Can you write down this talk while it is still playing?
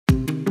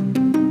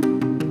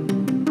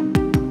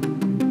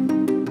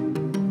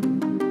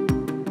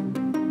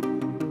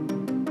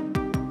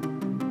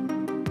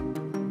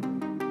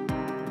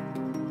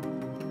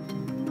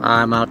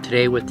I'm out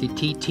today with the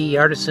TT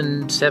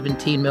Artisan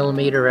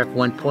 17mm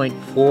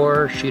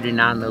f1.4 shooting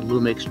on the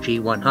Lumix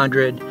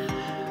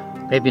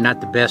G100. Maybe not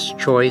the best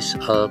choice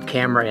of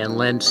camera and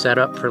lens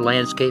setup for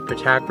landscape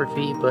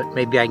photography, but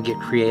maybe I can get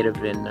creative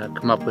and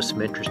come up with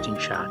some interesting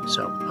shots.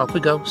 So off we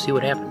go, see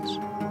what happens.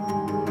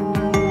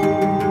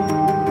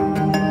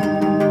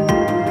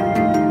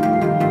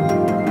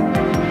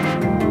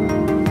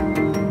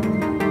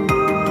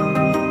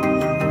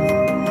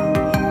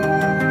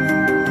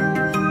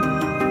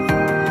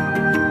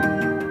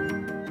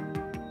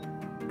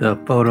 The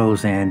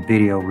photos and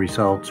video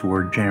results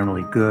were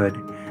generally good,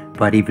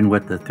 but even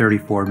with the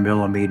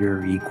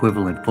 34mm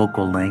equivalent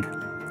focal length,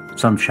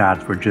 some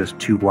shots were just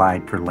too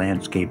wide for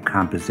landscape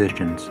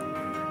compositions.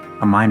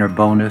 A minor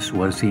bonus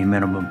was the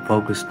minimum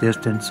focus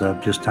distance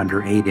of just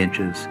under 8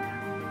 inches.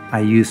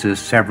 I used this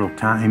several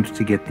times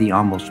to get the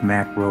almost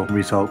macro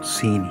results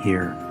seen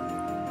here.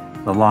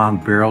 The long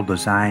barrel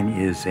design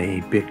is a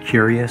bit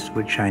curious,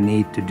 which I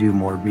need to do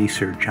more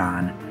research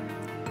on.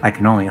 I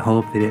can only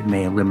hope that it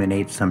may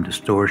eliminate some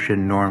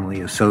distortion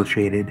normally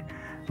associated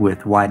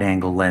with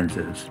wide-angle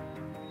lenses.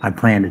 I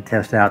plan to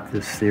test out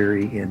this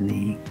theory in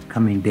the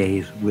coming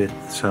days with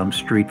some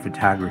street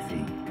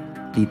photography.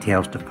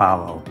 Details to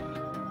follow.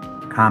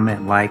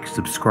 Comment, like,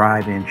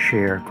 subscribe, and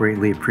share.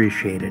 Greatly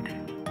appreciated.